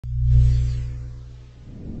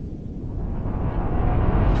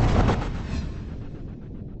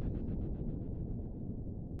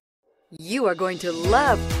You are going to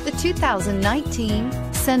love the 2019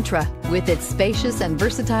 Sentra. With its spacious and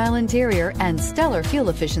versatile interior and stellar fuel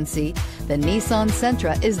efficiency, the Nissan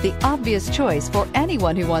Sentra is the obvious choice for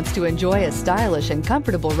anyone who wants to enjoy a stylish and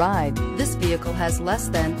comfortable ride. This vehicle has less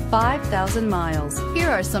than 5,000 miles.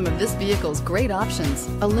 Here are some of this vehicle's great options: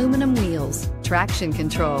 aluminum wheels, traction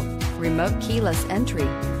control, remote keyless entry,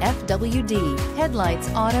 FWD, headlights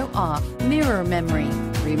auto off, mirror memory,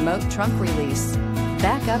 remote trunk release,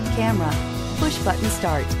 backup camera, push button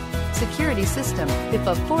start, security system. If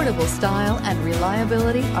affordable style and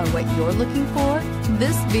reliability are what you're looking for,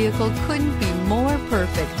 this vehicle couldn't be more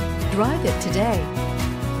perfect. Drive it today.